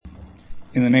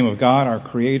In the name of God, our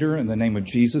Creator, in the name of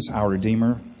Jesus, our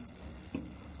Redeemer,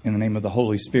 in the name of the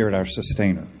Holy Spirit, our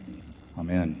Sustainer.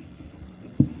 Amen.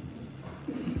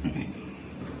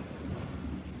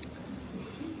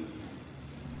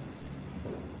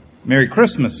 Merry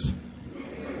Christmas.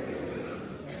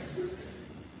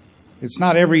 It's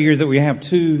not every year that we have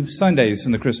 2 Sundays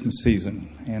in the Christmas season,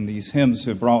 and these hymns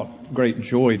have brought great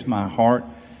joy to my heart,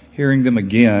 hearing them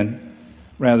again,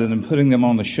 rather than putting them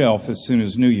on the shelf as soon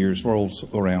as New Year's rolls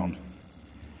around.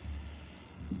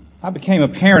 I became a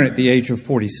parent at the age of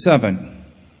 47.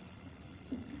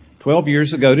 12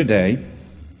 years ago today,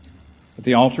 at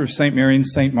the altar of St. Mary and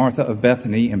St. Martha of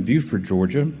Bethany in Buford,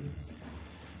 Georgia,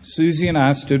 Susie and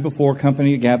I stood before a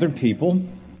company of gathered people,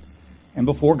 and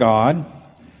before God,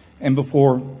 and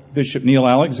before Bishop Neil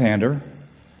Alexander,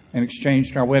 and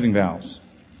exchanged our wedding vows.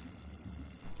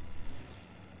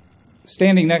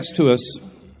 Standing next to us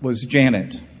was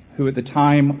Janet, who at the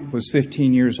time was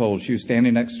 15 years old. She was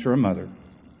standing next to her mother,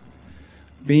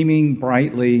 beaming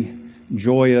brightly,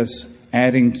 joyous,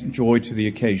 adding joy to the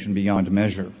occasion beyond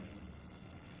measure.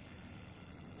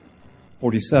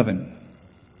 47,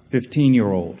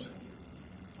 15-year-old,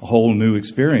 a whole new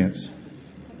experience.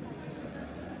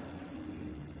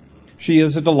 She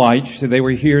is a delight. They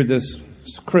were here this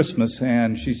Christmas,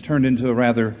 and she's turned into a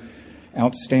rather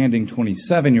outstanding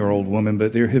 27-year-old woman,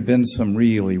 but there have been some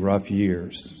really rough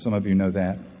years. Some of you know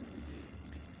that.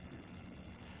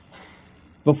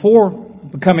 Before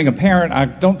becoming a parent, I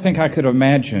don't think I could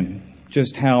imagine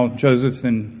just how Joseph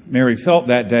and Mary felt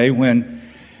that day when,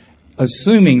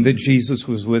 assuming that Jesus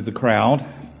was with the crowd,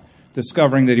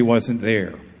 discovering that he wasn't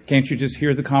there. Can't you just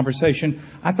hear the conversation?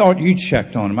 I thought you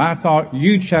checked on him. I thought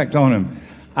you checked on him.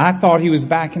 I thought he was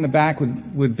back in the back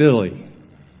with Billy.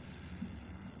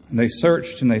 And they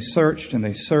searched and they searched and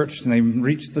they searched and they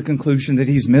reached the conclusion that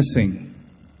he's missing.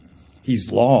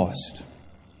 He's lost.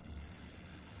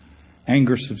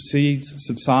 Anger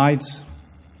subsides,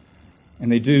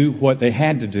 and they do what they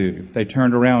had to do. They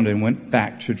turned around and went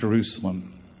back to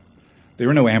Jerusalem. There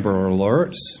were no Amber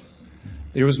Alerts.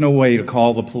 There was no way to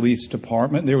call the police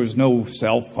department. There was no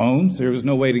cell phones. There was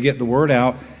no way to get the word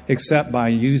out except by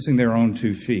using their own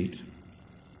 2 feet.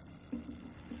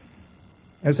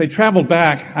 As they traveled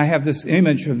back, I have this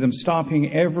image of them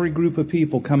stopping every group of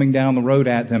people coming down the road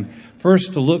at them,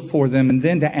 first to look for them and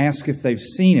then to ask if they've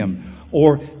seen him,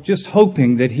 or just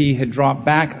hoping that he had dropped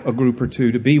back a group or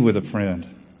two to be with a friend.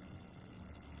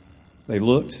 They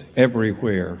looked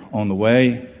everywhere on the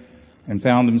way and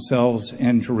found themselves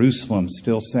in Jerusalem,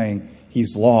 still saying,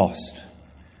 "He's lost.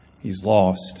 He's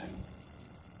lost."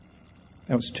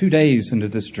 That was 2 days into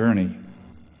this journey.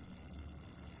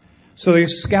 So they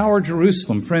scoured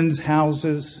Jerusalem, friends'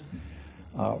 houses,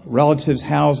 relatives'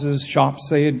 houses, shops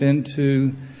they had been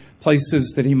to,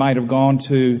 places that he might have gone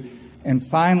to. And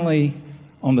finally,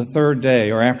 on the 3rd day,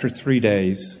 or after 3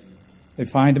 days, they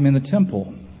find him in the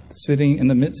temple, sitting in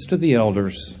the midst of the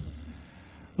elders,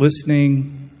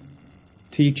 listening,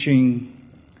 teaching,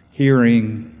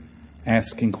 hearing,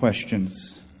 asking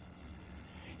questions.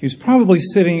 He was probably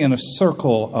sitting in a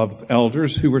circle of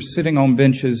elders who were sitting on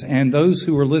benches, and those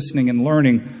who were listening and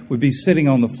learning would be sitting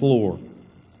on the floor.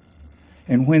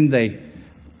 And when they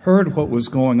heard what was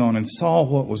going on and saw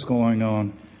what was going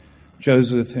on,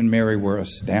 Joseph and Mary were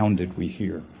astounded, we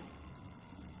hear.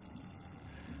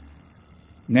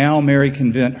 Now Mary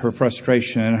can vent her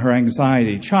frustration and her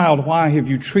anxiety. "Child, why have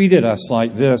you treated us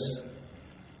like this?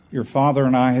 Your father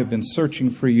and I have been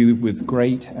searching for you with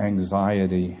great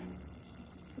anxiety."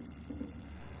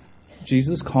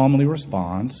 Jesus calmly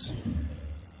responds,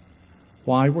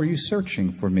 "Why were you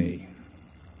searching for me?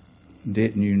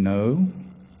 Didn't you know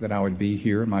that I would be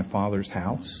here in my Father's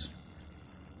house,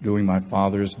 doing my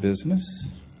Father's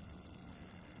business?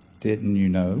 Didn't you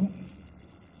know?"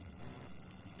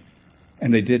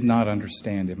 And they did not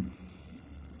understand him.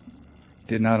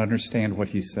 Did not understand what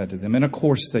he said to them. And of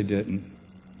course they didn't.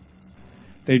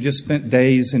 They just spent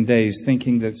days and days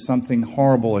thinking that something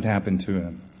horrible had happened to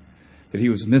him, that he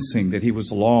was missing, that he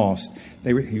was lost.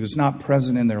 He was not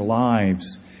present in their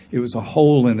lives. It was a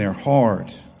hole in their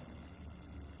heart.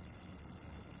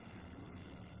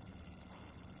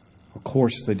 Of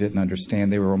course they didn't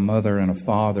understand. They were a mother and a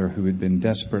father who had been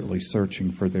desperately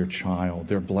searching for their child,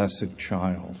 their blessed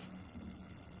child.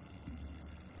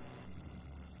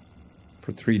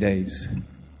 For 3 days,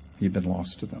 he'd been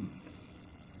lost to them.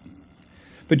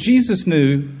 But Jesus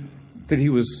knew that he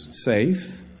was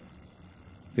safe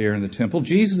there in the temple.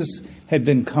 Jesus had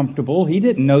been comfortable. He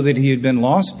didn't know that he had been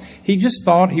lost. He just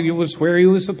thought he was where he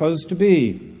was supposed to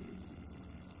be.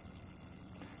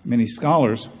 Many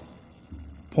scholars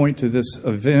point to this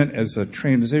event as a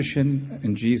transition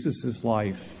in Jesus'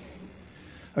 life.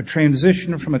 A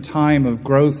transition from a time of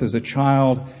growth as a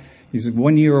child. He's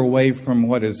 1 year away from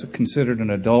what is considered an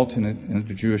adult in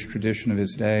the Jewish tradition of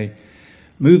his day.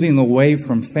 Moving away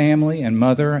from family and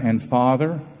mother and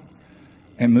father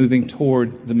and moving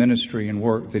toward the ministry and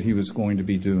work that he was going to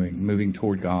be doing, moving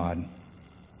toward God.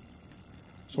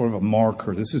 Sort of a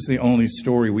marker. This is the only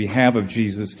story we have of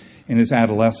Jesus in his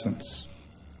adolescence.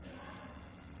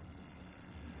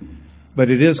 But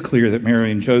it is clear that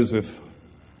Mary and Joseph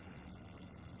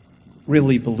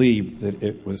really believed that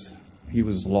he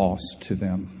was lost to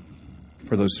them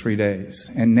for those 3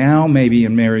 days. And now maybe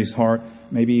in Mary's heart,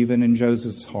 maybe even in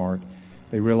Joseph's heart,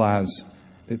 they realize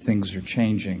that things are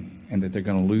changing and that they're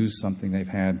going to lose something they've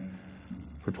had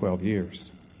for 12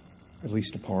 years, at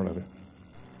least a part of it.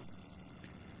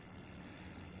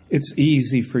 It's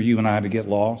easy for you and I to get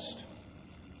lost.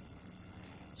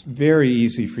 It's very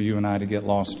easy for you and I to get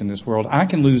lost in this world. I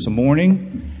can lose a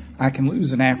morning. I can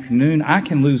lose an afternoon. I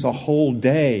can lose a whole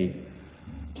day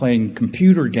playing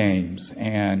computer games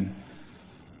and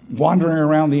wandering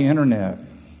around the internet.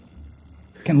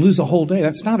 I can lose a whole day.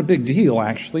 That's not a big deal,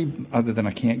 actually, other than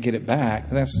I can't get it back.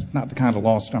 That's not the kind of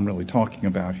lost I'm really talking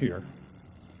about here.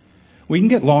 We can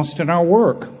get lost in our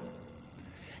work.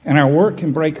 And our work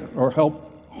can break or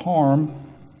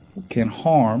can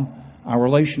harm our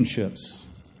relationships.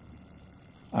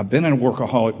 I've been a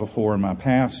workaholic before in my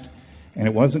past, and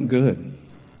it wasn't good.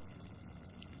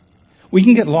 We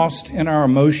can get lost in our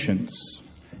emotions,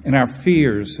 in our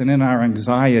fears, and in our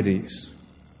anxieties.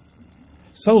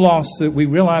 So lost that we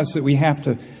realize that we have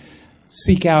to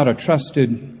seek out a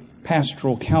trusted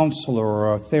pastoral counselor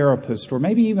or a therapist or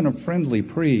maybe even a friendly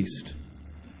priest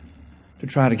to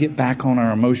try to get back on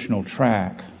our emotional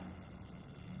track.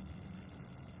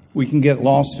 We can get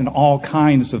lost in all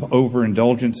kinds of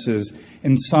overindulgences,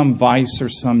 in some vice or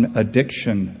some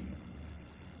addiction.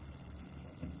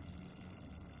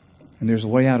 And there's a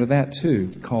way out of that too.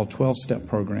 It's called 12-step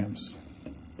programs.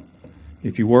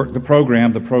 If you work the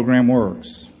program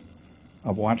works.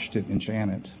 I've watched it in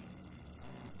Janet.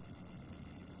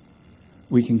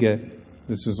 We can get,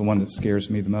 this is the one that scares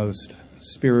me the most,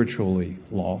 spiritually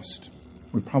lost.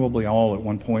 We probably all at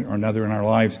one point or another in our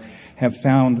lives have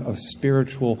found a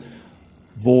spiritual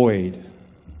void.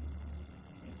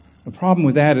 The problem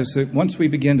with that is that once we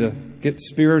begin to get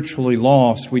spiritually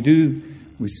lost, we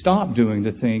stop doing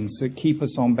the things that keep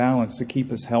us on balance, that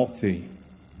keep us healthy.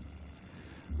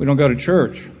 We don't go to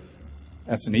church.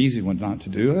 That's an easy one not to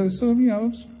do. So,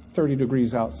 it's 30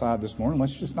 degrees outside this morning.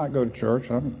 Let's just not go to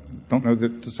church. I don't know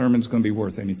that the sermon's going to be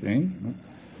worth anything.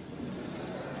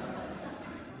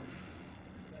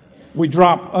 We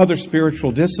drop other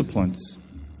spiritual disciplines.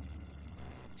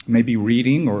 Maybe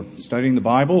reading or studying the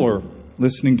Bible or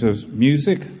listening to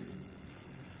music.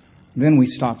 Then we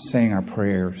stop saying our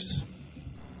prayers.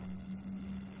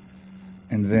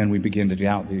 And then we begin to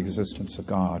doubt the existence of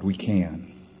God. We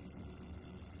can.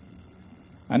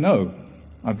 I know.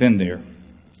 I've been there.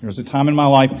 There was a time in my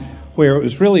life where it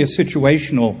was really a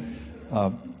situational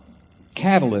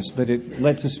catalyst, but it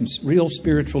led to some real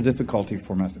spiritual difficulty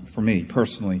for me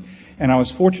personally. And I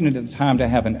was fortunate at the time to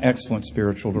have an excellent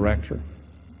spiritual director.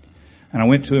 And I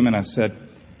went to him and I said,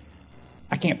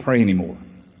 I can't pray anymore.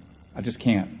 I just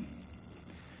can't.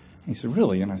 He said,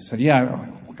 really? And I said, yeah,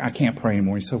 I can't pray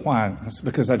anymore. He said, why? I said,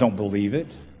 because I don't believe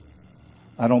it.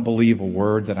 I don't believe a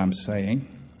word that I'm saying.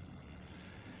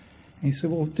 And he said,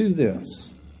 well, do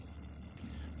this.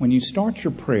 When you start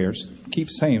your prayers, keep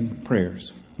saying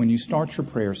prayers. When you start your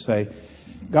prayers, say,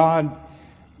 God,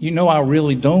 I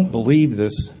really don't believe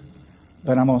this,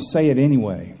 but I'm going to say it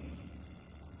anyway.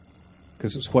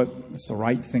 Because it's the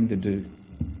right thing to do.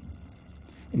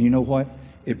 And you know what?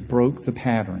 It broke the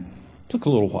pattern. It took a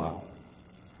little while.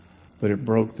 But it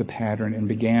broke the pattern and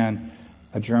began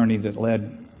a journey that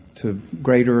led to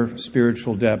greater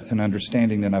spiritual depth and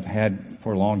understanding than I've had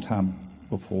for a long time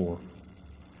before.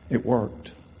 It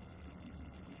worked.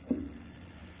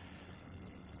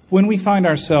 When we find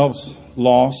ourselves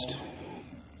lost,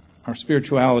 our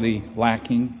spirituality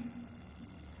lacking,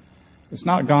 it's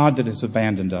not God that has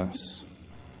abandoned us.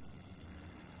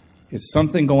 It's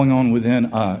something going on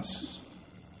within us.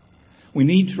 We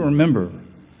need to remember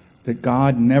that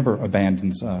God never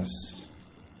abandons us.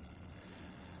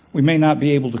 We may not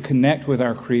be able to connect with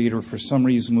our Creator for some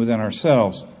reason within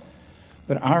ourselves,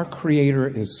 but our Creator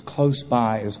is close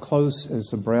by, as close as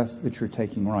the breath that you're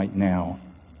taking right now,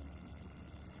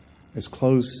 as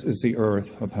close as the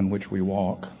earth upon which we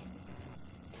walk.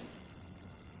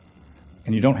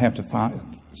 And you don't have to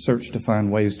search to find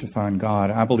ways to find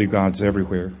God. I believe God's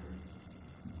everywhere.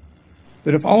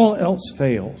 But if all else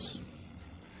fails,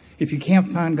 if you can't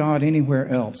find God anywhere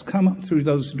else, come up through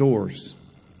those doors.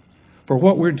 For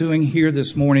what we're doing here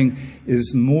this morning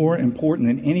is more important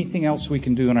than anything else we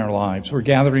can do in our lives. We're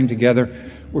gathering together.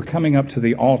 We're coming up to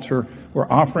the altar. We're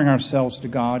offering ourselves to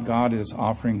God. God is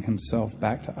offering himself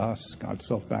back to us. God's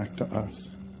self back to us.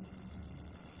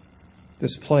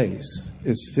 This place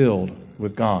is filled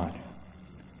with God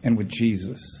and with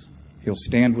Jesus. He'll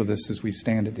stand with us as we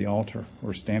stand at the altar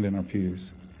or stand in our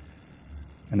pews.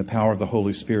 And the power of the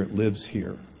Holy Spirit lives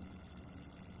here.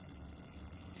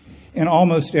 In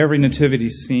almost every nativity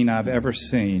scene I've ever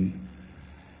seen,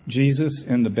 Jesus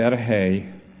in the bed of hay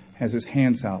has his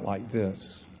hands out like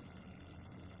this.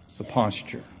 It's a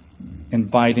posture,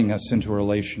 inviting us into a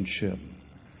relationship,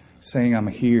 saying, I'm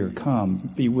here,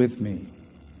 come, be with me.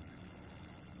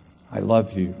 I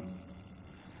love you.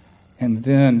 And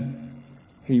then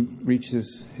he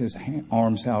reaches his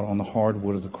arms out on the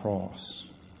hardwood of the cross,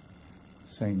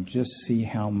 saying, just see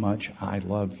how much I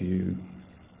love you.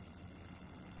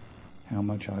 How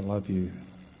much I love you.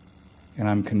 And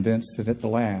I'm convinced that at the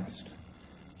last,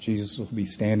 Jesus will be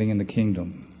standing in the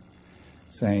kingdom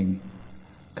saying,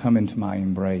 come into my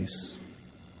embrace.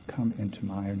 Come into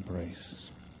my embrace.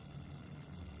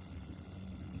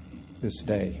 This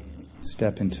day,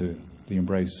 step into the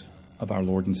embrace of our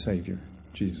Lord and Savior,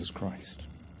 Jesus Christ.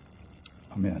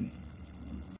 Amen.